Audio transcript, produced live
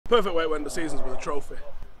perfect way to end the seasons with a trophy,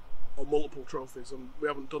 or multiple trophies, and we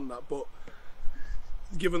haven't done that. But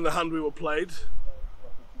given the hand we were played,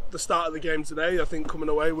 the start of the game today, I think coming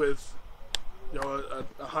away with a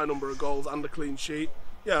high number of goals and a clean sheet,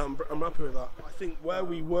 yeah, I'm happy with that. I think where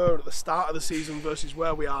we were at the start of the season versus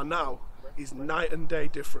where we are now is night and day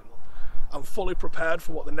different. I'm fully prepared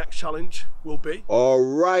for what the next challenge will be. All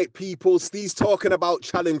right, people, Steve's talking about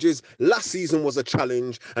challenges. Last season was a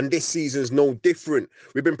challenge, and this season's no different.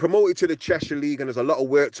 We've been promoted to the Cheshire League, and there's a lot of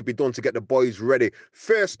work to be done to get the boys ready.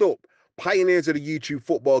 First up, pioneers of the YouTube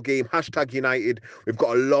football game, #United. We've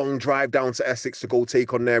got a long drive down to Essex to go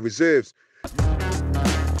take on their reserves.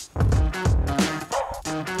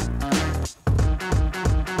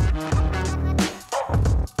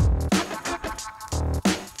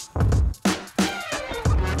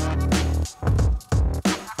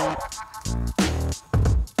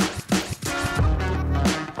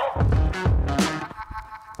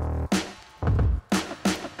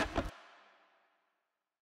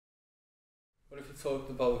 What if we talked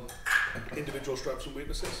about Individual strengths and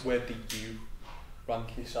weaknesses. where do you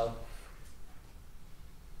rank yourself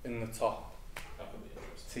in the top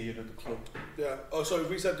tier of the club? Yeah. Oh, so if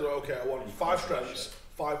we said, okay, I want 5 strengths,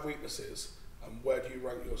 5 weaknesses, and where do you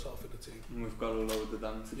rank yourself in the team? And we've got a load of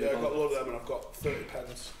them to do. Yeah, I've got a load of them, and I've got 30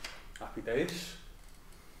 pens. Happy days.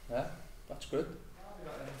 Yeah, that's good.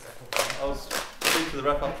 I was speaking to the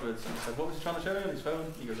ref afterwards and he said, what was he trying to show you on his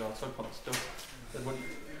phone? He goes, oh, it's so fun stuff. I said, what do you...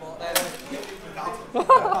 20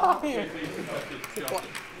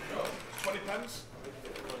 pens?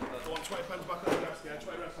 I want 20 pens back on the desk, yeah,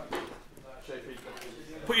 20 pens.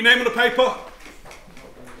 Put your name on the paper. I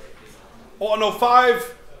want to know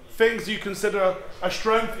 5 things you consider a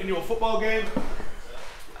strength in your football game.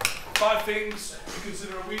 5 things you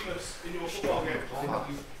consider a weakness in your football game.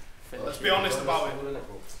 Let's be honest about it.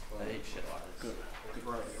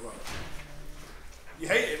 You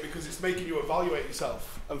hate it because it's making you evaluate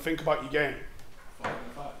yourself and think about your game.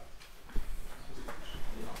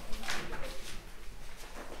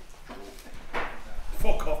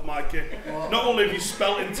 Fuck off, Mikey. Not only have you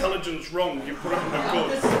spelled intelligence wrong, you put it in the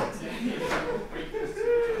good.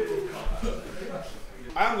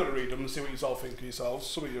 I am going to read them and see what you all think of yourselves.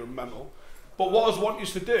 Some of you are mental. But what I want you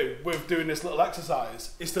to do with doing this little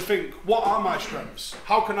exercise is to think, what are my strengths?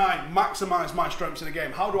 How can I maximise my strengths in a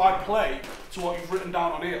game? How do I play to what you've written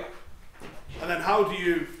down on here? And then how do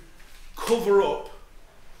you cover up,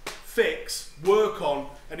 fix, work on,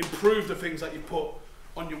 and improve the things that you put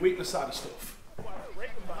on your weakness side of stuff?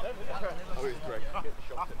 Oh, it's great.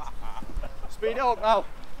 Speed it up now.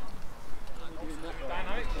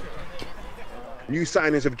 New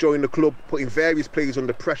signings have joined the club, putting various players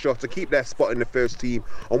under pressure to keep their spot in the first team.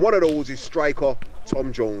 And one of those is striker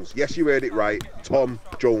Tom Jones. Yes, you heard it right, Tom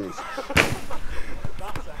Jones.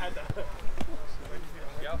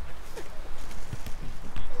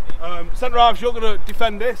 Centre halves, you're going to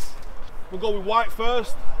defend this. We'll go with white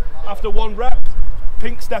first. After 1 rep,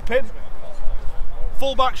 pink step in.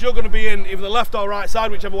 Full-backs, you're going to be in either the left or right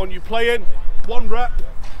side, whichever one you play in. 1 rep,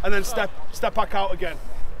 and then step back out again.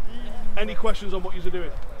 Any questions on what you're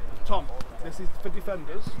doing? Tom, this is for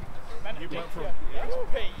defenders. You went through.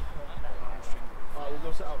 Alright, we'll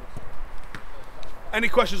go sit out. Any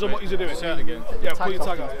questions on what you're doing? Say it again. Yeah, put your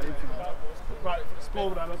tag out. Right, go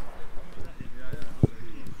over there, then.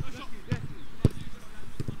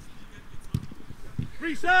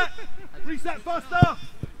 Reset! Reset faster!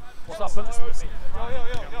 What's happened?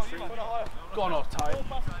 Go on, off tight.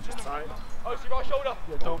 Just tight. Oh, see right shoulder.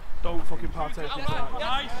 Yeah, don't fucking partake in that.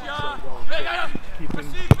 Nice, yeah. Keep him.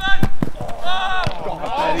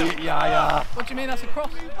 Yeah. What do you mean that's a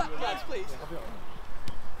cross? Back, please.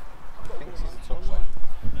 I think this is a touch line.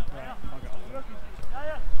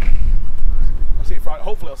 I'll see you Friday.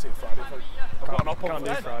 Hopefully I'll see you Friday. I've got an op on Can't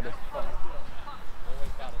do Friday.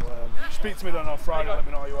 Speak to me then on Friday, let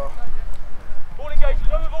me know how you are. Ball engaged,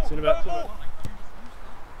 go with ball. See you in a bit.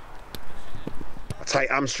 A tight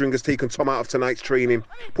hamstring has taken Tom out of tonight's training,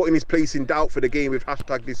 putting his place in doubt for the game with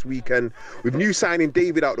 # this weekend. With new signing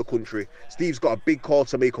David out of the country, Steve's got a big call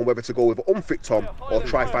to make on whether to go with unfit Tom or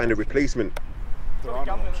try find a replacement.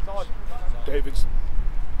 David's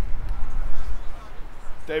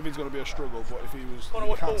going to be a struggle, but if he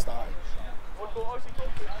can't start him.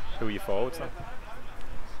 Who are your forwards then?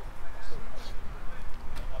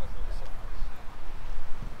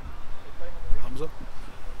 Hamza.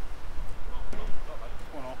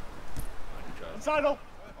 Inside up.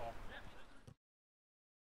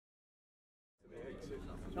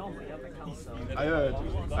 I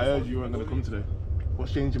heard you weren't going to come today.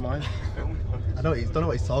 What's changed your mind? I know, don't know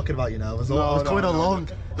what he's talking about, you know. I was coming along.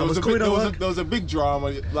 There was a big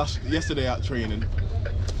drama yesterday at training.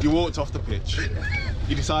 You walked off the pitch.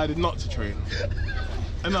 You decided not to train.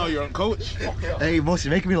 And now you're on coach. Hey, Moss,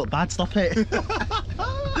 you're making me look bad, stop it.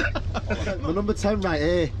 My number 10 right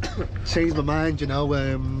here changed my mind, you know.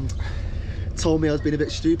 Told me I was being a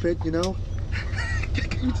bit stupid, you know.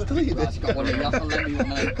 Can you just delete this? Got one of you, I'll let me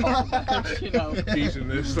one of you know. Teasing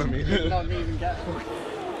this, I mean. Not even get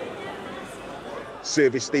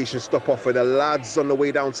Service station stop off for the lads on the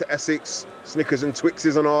way down to Essex. Snickers and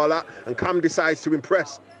Twixes and all that. And Cam decides to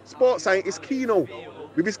impress sports scientist Keno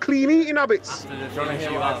with his clean eating habits. After the Johnny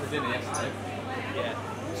you had for dinner yesterday? Yeah.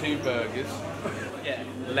 2 burgers. Yeah.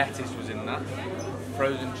 Lettuce was in that.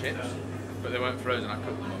 Frozen chips, but they weren't frozen, I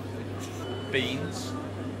cooked them obviously. Beans.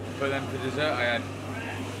 But then for dessert I had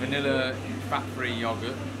vanilla fat-free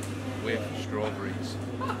yoghurt with strawberries.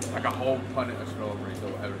 Like a whole punnet of strawberries or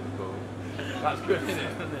whatever it's called. That's good, isn't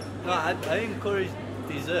it? No, I encourage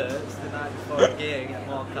desserts the night before a game, get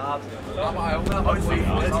more carbs. No,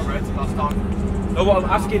 what I'm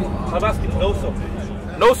asking Noso.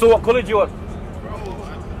 Noso, what colour do you want?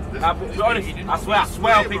 Be honest, I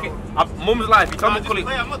swear I'll pick it. Mum's life, you tell me what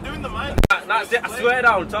colour. I'm not doing the mine. That's it, I swear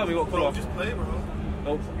down, tell me what colour. Just play, bro.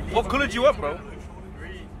 No. What colour do you want, bro?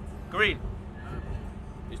 Green.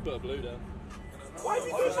 He's put a blue down. Why have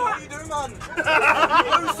you doing that?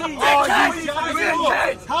 What are you doing,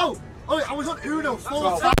 man? How? Oh, I was on Uno,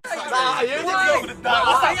 full time. I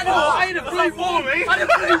had a blue ball, mate. I had a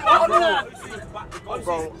blue ball.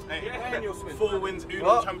 Bro, hey, 4 wins,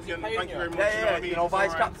 Uno champion. Thank you very much. Yeah, you know,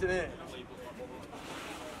 vice captain here.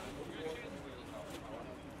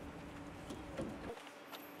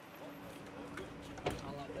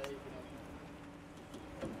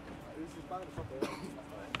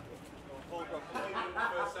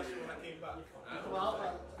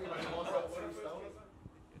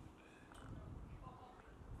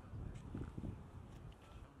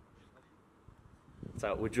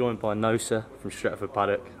 So we're joined by Nosa from Stretford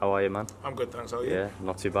Paddock. How are you, man? I'm good, thanks. How are you? Yeah,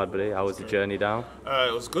 not too bad, buddy. How was the journey down?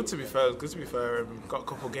 It was good, to be fair. Got a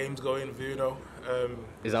couple of games going with Uno.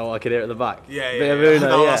 Is that what I could hear at the back? Yeah. Bit of Uno,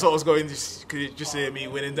 No, yeah. that's what I was going. Could you just hear me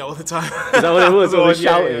winning all the time? Is that what it was? I was Yeah,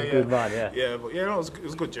 shouting. yeah. Good man, yeah. Yeah, but yeah, no, it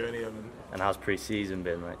was a good journey. And how's pre-season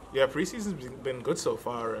been, mate? Yeah, pre-season's been good so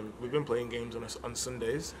far. We've been playing games on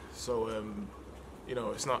Sundays, so you know,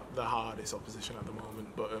 it's not the hardest opposition at the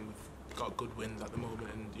moment, but got good wins at the moment,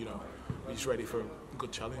 and you know, we're just ready for a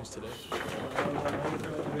good challenge today.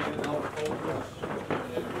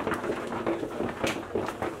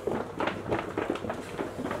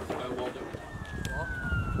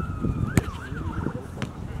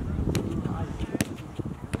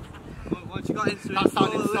 Once you got into it, That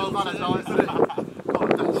sounded so bad, I know, isn't it?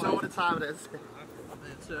 Show what the time it is.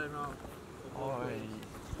 turn around.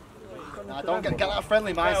 Nah, don't get that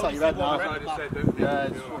friendly mindset, you read now. Yeah,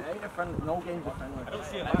 no games are friendly. I don't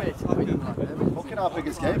see it's fucking our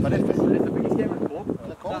biggest game, but if it's the biggest game in the club.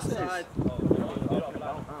 of course it is.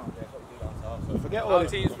 Forget all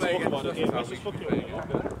this teams play talk about the game. Let's just fucking play.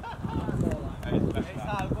 It's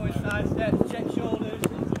time to go in side steps, check shoulders,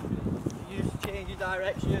 use change your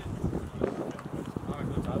direction.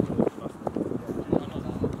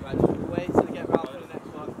 Right, just wait till you get round for the next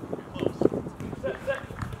one.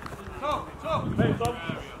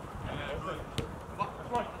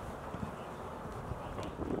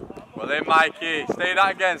 Well then, Mikey, stay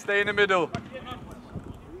that again, stay in the middle.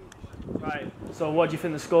 Right, so what do you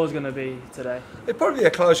think the score's going to be today? It'd probably be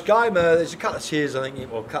a close game. There's a couple of tiers, I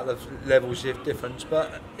think, or a couple of levels of difference.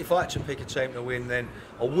 But if I had to pick a team to win, then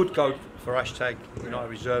I would go for hashtag United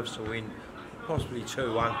Reserves to win, possibly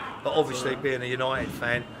 2-1. But obviously, being a United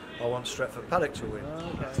fan, I want Stretford Paddock to win.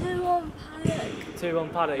 Okay. 2-1 Paddock.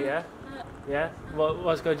 2-1 Paddock, yeah? Yeah?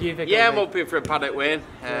 What's good? Do you think? Yeah, I'm hoping for a Paddock win.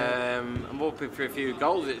 I'm hoping for a few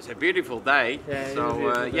goals. It's a beautiful day. Yeah,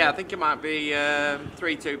 so, yeah, I think it might be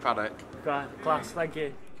 3-2 Paddock. Right, class, thank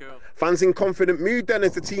you. Cool. Fans in confident mood then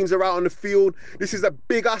as the teams are out on the field. This is a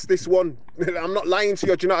big ask, this one. I'm not lying to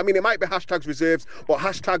you, do you know what I mean? It might be hashtags reserves, but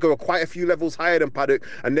hashtag are quite a few levels higher than Paddock,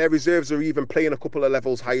 and their reserves are even playing a couple of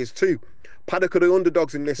levels higher too. Paddock are the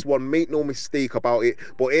underdogs in this one, make no mistake about it,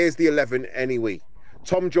 but here's the 11 anyway.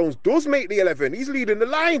 Tom Jones does make the 11, he's leading the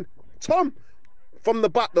line. Tom, from the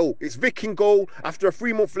back though, it's Vic in goal after a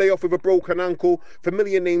 3-month layoff with a broken ankle.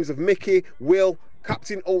 Familiar names of Mickey, Will,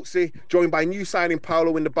 Captain Oatsy, joined by new signing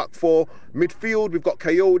Paolo in the back four. Midfield, we've got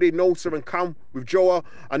Coyote, Nosa and Cam with Joa,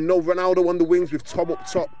 and no Ronaldo on the wings with Tom up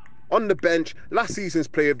top. On the bench, last season's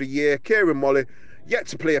Player of the Year, Kieran Molly, yet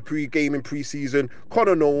to play a pre-game in pre-season,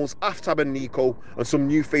 Connor Knowles, Aftab and Nico, and some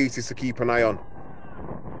new faces to keep an eye on.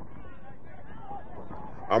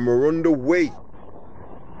 And we're underway.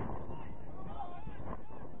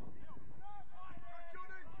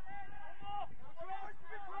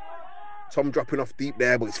 Tom dropping off deep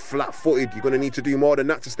there, but it's flat-footed. You're going to need to do more than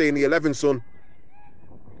that to stay in the 11, son.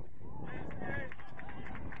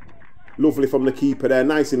 Lovely from the keeper there.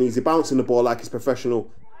 Nice and easy. Bouncing the ball like he's professional.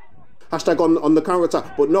 Hashtag on the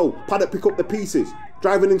counter-attack. But no, Paddock pick up the pieces.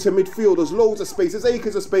 Driving into midfield. There's loads of space. There's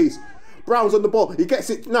acres of space. Brown's on the ball. He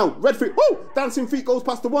gets it now. Red feet. Oh! Dancing feet goes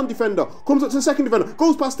past the one defender. Comes up to the second defender.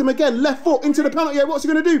 Goes past him again. Left foot into the penalty area. What's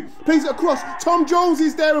he going to do? Plays it across. Tom Jones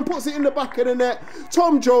is there and puts it in the back of the net.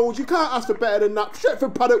 Tom Jones. You can't ask for better than that.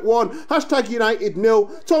 Stretford Paddock 1. Hashtag United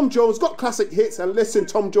 0. Tom Jones got classic hits. And listen,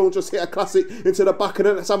 Tom Jones just hit a classic into the back of the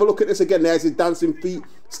net. Let's have a look at this again. There's his dancing feet.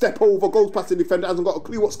 Step over. Goes past the defender. Hasn't got a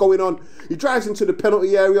clue what's going on. He drives into the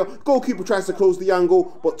penalty area. Goalkeeper tries to close the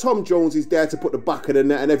angle. But Tom Jones is there to put the back of the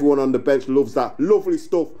net. And everyone on the bench loves that. Lovely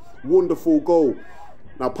stuff. Wonderful goal.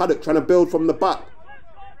 Now Paddock trying to build from the back.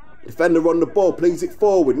 Defender on the ball, plays it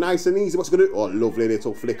forward, nice and easy. What's going to do? Oh, lovely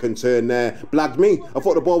little flick and turn there. Blagged me. I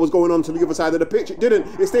thought the ball was going on to the other side of the pitch. It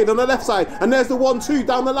didn't. It stayed on the left side. And there's the 1-2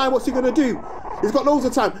 down the line. What's he going to do? He's got loads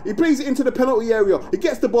of time. He plays it into the penalty area. He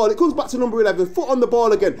gets the ball. It comes back to number 11. Foot on the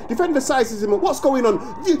ball again. Defender sizes him up. What's going on?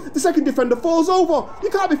 The second defender falls over.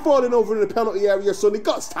 You can't be falling over in the penalty area, son. He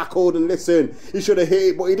got tackled and listen. He should have hit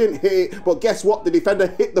it, but he didn't hit it. But guess what? The defender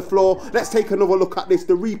hit the floor. Let's take another look at this.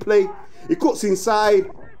 The replay. He cuts inside.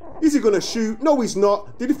 Is he going to shoot? No, he's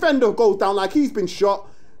not. The defender goes down like he's been shot.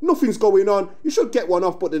 Nothing's going on. You should get one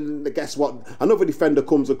off, but then guess what? Another defender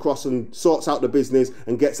comes across and sorts out the business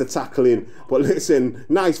and gets a tackle in. But listen,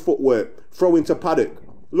 nice footwork. Throw into Paddock.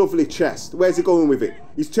 Lovely chest. Where's he going with it?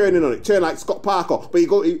 He's turning on it. Turn like Scott Parker. But he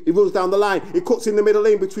runs down the line. He cuts in the middle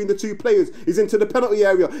lane between the two players. He's into the penalty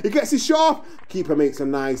area. He gets his shot off. Keeper makes a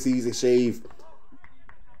nice, easy shave.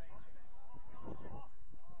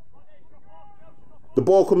 The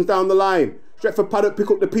ball comes down the line. Stretford Paddock pick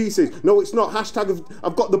up the pieces. No, it's not. Hashtag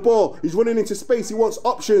I've got the ball. He's running into space. He wants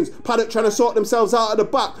options. Paddock trying to sort themselves out at the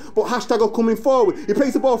back. But Hashtag are coming forward. He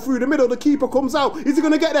plays the ball through the middle. The keeper comes out. Is he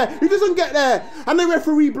going to get there? He doesn't get there. And the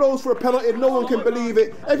referee blows for a penalty. No one can believe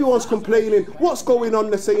it. Everyone's complaining. What's going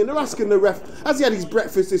on? They're saying. They're asking the ref. Has he had his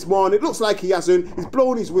breakfast this morning? It looks like he hasn't. He's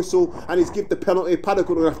blown his whistle and he's give the penalty. Paddock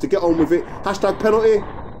will have to get on with it. Hashtag penalty.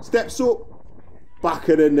 Steps up. Back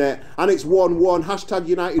of the net, and it's 1-1. Hashtag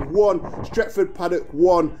United 1, Stretford Paddock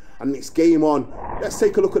 1, and it's game on. Let's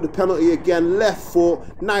take a look at the penalty again. Left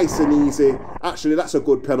foot, nice and easy. Actually, that's a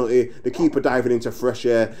good penalty. The keeper diving into fresh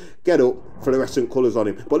air. Get up, fluorescent colours on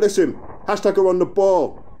him. But listen, Hashtag are on the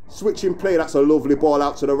ball. Switching play, that's a lovely ball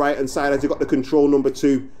out to the right hand side as he got the control number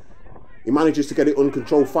 2. He manages to get it under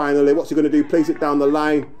control finally. What's he going to do? Plays it down the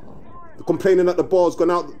line. Complaining that the ball's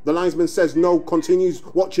gone out. The linesman says no, continues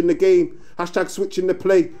watching the game. Hashtag switching the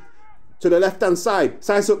play to the left hand side.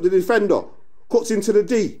 Sides up the defender. Cuts into the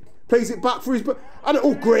D. Plays it back for his... And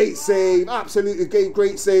oh, great save. Absolutely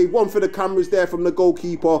great save. One for the cameras there from the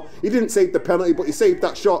goalkeeper. He didn't save the penalty, but he saved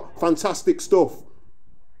that shot. Fantastic stuff.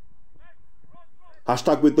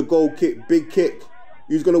 Hashtag with the goal kick. Big kick.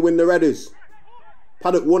 Who's going to win the Redders?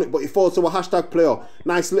 Paddock won it, but he falls to a Hashtag player.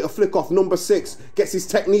 Nice little flick off. Number 6 gets his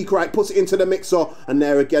technique right, puts it into the mixer, and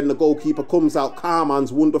there again the goalkeeper comes out.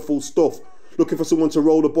 Carman's wonderful stuff. Looking for someone to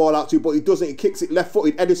roll the ball out to, but he doesn't. He kicks it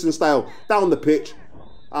left-footed, Edison style, down the pitch.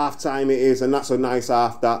 Half time it is, and that's a nice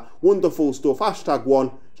half. That wonderful stuff. Hashtag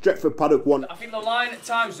 1. Stretford Paddock 1. I think the line at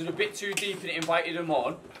times was a bit too deep and it invited them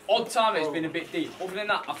on. Odd time it's been a bit deep. Other than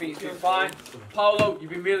that, I think it's been fine. Paolo, you've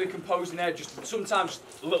been really composing there. Just sometimes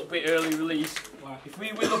a little bit early release. If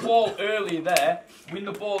we win the ball early there, win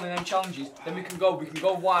the ball in them challenges, then we can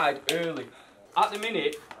go wide early. At the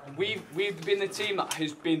minute, we've been the team that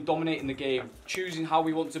has been dominating the game, choosing how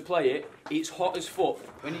we want to play it. It's hot as fuck.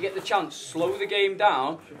 When you get the chance, slow the game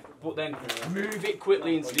down, but then move it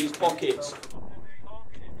quickly into these pockets.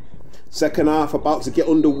 Second half about to get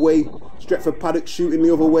underway. Stretford Paddock shooting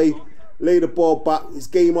the other way. Lay the ball back. It's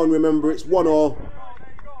game on, remember. It's 1-1.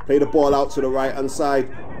 Play the ball out to the right hand side.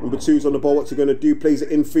 Number 2's on the ball. What's he going to do? Plays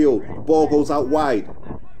it infield. The ball goes out wide.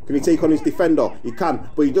 Can he take on his defender? He can,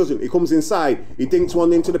 but he doesn't. He comes inside. He dinks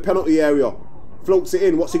one into the penalty area. Floats it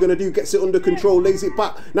in. What's he going to do? Gets it under control. Lays it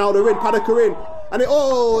back. Now they're in. Paddock are in. And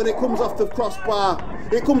it comes off the crossbar.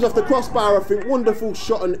 It comes off the crossbar, I think. Wonderful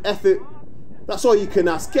shot and effort. That's all you can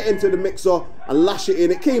ask. Get into the mixer and lash it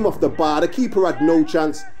in. It came off the bar. The keeper had no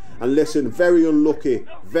chance. And listen, very unlucky.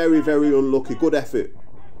 Very, very unlucky. Good effort.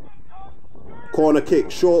 Corner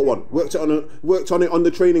kick, short one. Worked on it on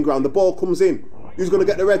the training ground. The ball comes in. Who's going to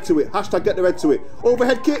get the red to it? Hashtag get the red to it.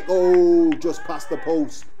 Overhead kick. Oh, just past the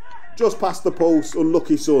post. Just past the post,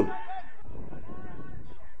 unlucky son.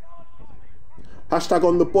 Hashtag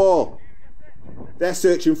on the ball. They're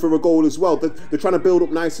searching for a goal as well. They're trying to build up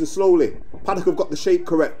nice and slowly. Paddock have got the shape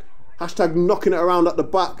correct. Hashtag knocking it around at the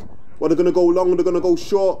back. Well, they're going to go long, they're going to go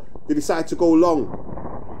short. They decide to go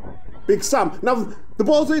long. Big Sam. Now, the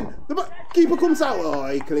ball's in. The keeper comes out. Oh,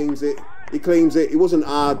 he claims it. He claims it. It wasn't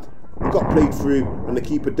hard. He got played through and the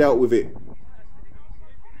keeper dealt with it.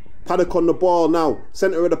 Paddock on the ball now.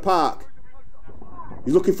 Centre of the park.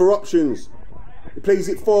 He's looking for options. He plays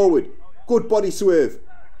it forward. Good body swerve.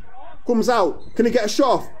 Comes out. Can he get a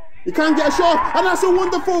shot? He can get a shot, and that's a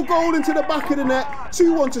wonderful goal into the back of the net.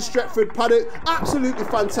 2-1 to Stretford Paddock. Absolutely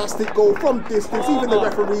fantastic goal from distance. Even the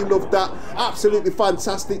referee loved that. Absolutely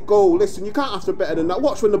fantastic goal. Listen, you can't ask for better than that.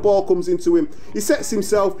 Watch when the ball comes into him. He sets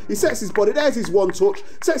himself, he sets his body. There's his one touch.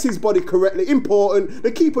 Sets his body correctly. Important.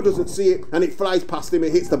 The keeper doesn't see it, and it flies past him.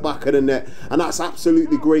 It hits the back of the net, and that's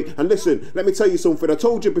absolutely great. And listen, let me tell you something. I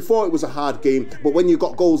told you before it was a hard game, but when you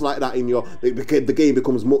got goals like that in you, the game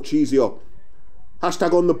becomes much easier.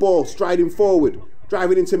 Hashtag on the ball, striding forward,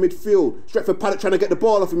 driving into midfield. Stretford Paddock trying to get the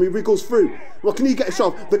ball off him, he wriggles through. Well, can he get a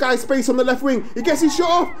shot? The guy's space on the left wing, he gets his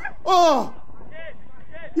shot off. Oh!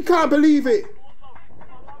 You can't believe it.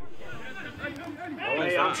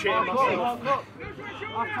 Hey, I'm shitting myself.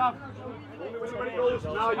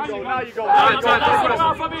 Now you go.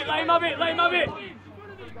 Let him have it.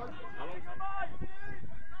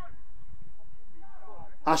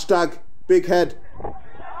 Hashtag big head.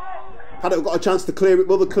 Paddock got a chance to clear it.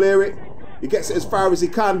 Will they clear it? He gets it as far as he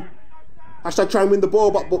can. Hashtag try and win the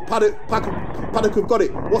ball back, but Paddock have got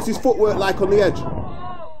it. What's his footwork like on the edge?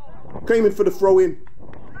 Claiming for the throw-in.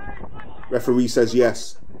 Referee says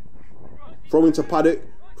yes. Throw into Paddock.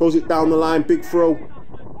 Throws it down the line. Big throw.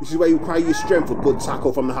 This is where you cry your strength. A good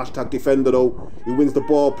tackle from the hashtag defender though. He wins the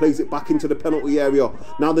ball, plays it back into the penalty area.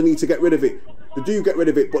 Now they need to get rid of it. They do get rid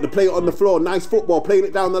of it, but they play it on the floor. Nice football, playing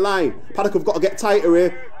it down the line. Paddock have got to get tighter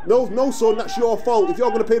here. No, son, that's your fault. If you're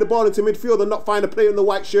going to play the ball into midfield and not find a player in the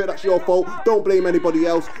white shirt, that's your fault. Don't blame anybody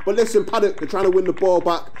else. But listen, Paddock, they're trying to win the ball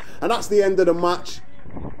back. And that's the end of the match.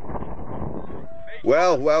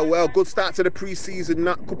 Well, good start to the pre-season.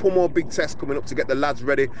 A couple more big tests coming up to get the lads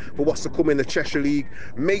ready for what's to come in the Cheshire League.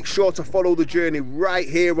 Make sure to follow the journey right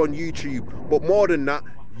here on YouTube. But more than that,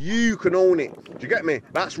 you can own it. Do you get me?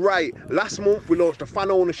 That's right. Last month we launched a fan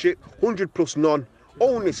ownership, 100+ none.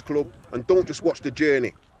 Own this club and don't just watch the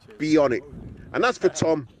journey. Be on it. And as for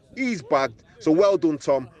Tom, he's bagged. So well done,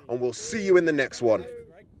 Tom, and we'll see you in the next one.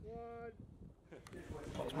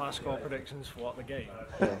 What's my score predictions for what the game?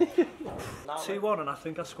 2-1, and I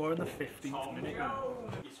think I score in the 15th minute.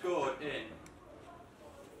 You scored in.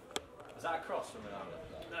 Was that a cross from Ronaldo?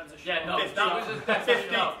 Yeah, no, that was a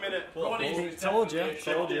 15th minute. Told you, I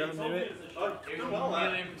knew it. It was a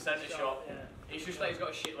million percent a shot. It's just that he's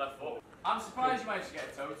got a shit left foot. I'm surprised you managed to get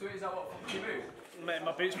a toe to it. Is that what fucked your boot? Mate,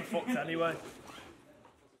 my boots were fucked anyway.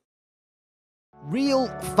 Real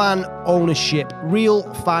fan ownership, real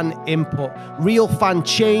fan input, real fan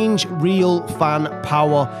change, real fan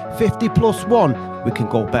power. 50+1, we can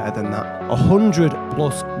go better than that.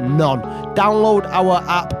 100+ none. Download our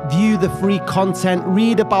app, view the free content,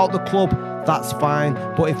 read about the club, that's fine.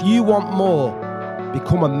 But if you want more,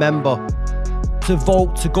 become a member. To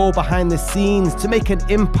vote, to go behind the scenes, to make an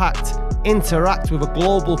impact, interact with a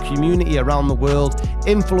global community around the world,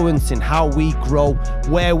 influencing how we grow,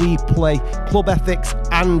 where we play, club ethics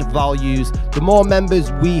and values. The more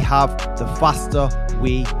members we have, the faster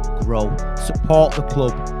we grow. Support the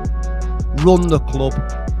club, run the club,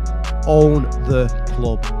 own the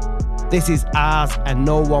club. This is ours and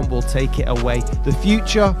no one will take it away. The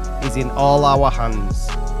future is in all our hands.